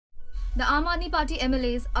The Aam Aadmi Party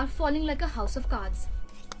MLAs are falling like a house of cards.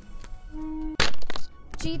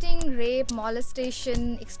 Cheating, rape,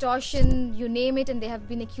 molestation, extortion, you name it, and they have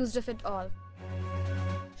been accused of it all.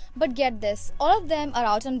 But get this, all of them are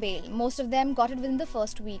out on bail. Most of them got it within the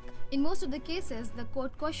first week. In most of the cases, the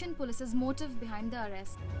court questioned police's motive behind the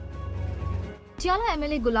arrest. Patiala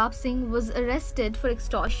MLA Gulab Singh was arrested for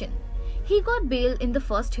extortion. He got bail in the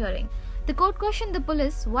first hearing. The court questioned the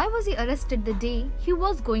police why was he arrested the day he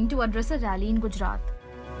was going to address a rally in Gujarat.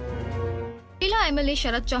 Patiala MLA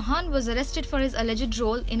Sharad Chauhan was arrested for his alleged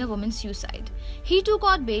role in a woman's suicide. He too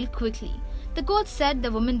got bail quickly. The court said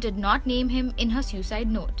the woman did not name him in her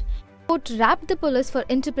suicide note. The court rapped the police for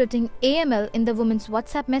interpreting AML in the woman's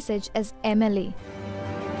WhatsApp message as MLA.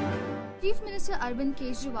 Chief Minister Arvind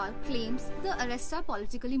Kejriwal claims the arrests are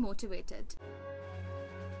politically motivated.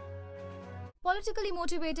 Politically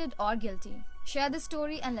motivated or guilty? Share this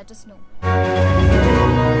story and let us know.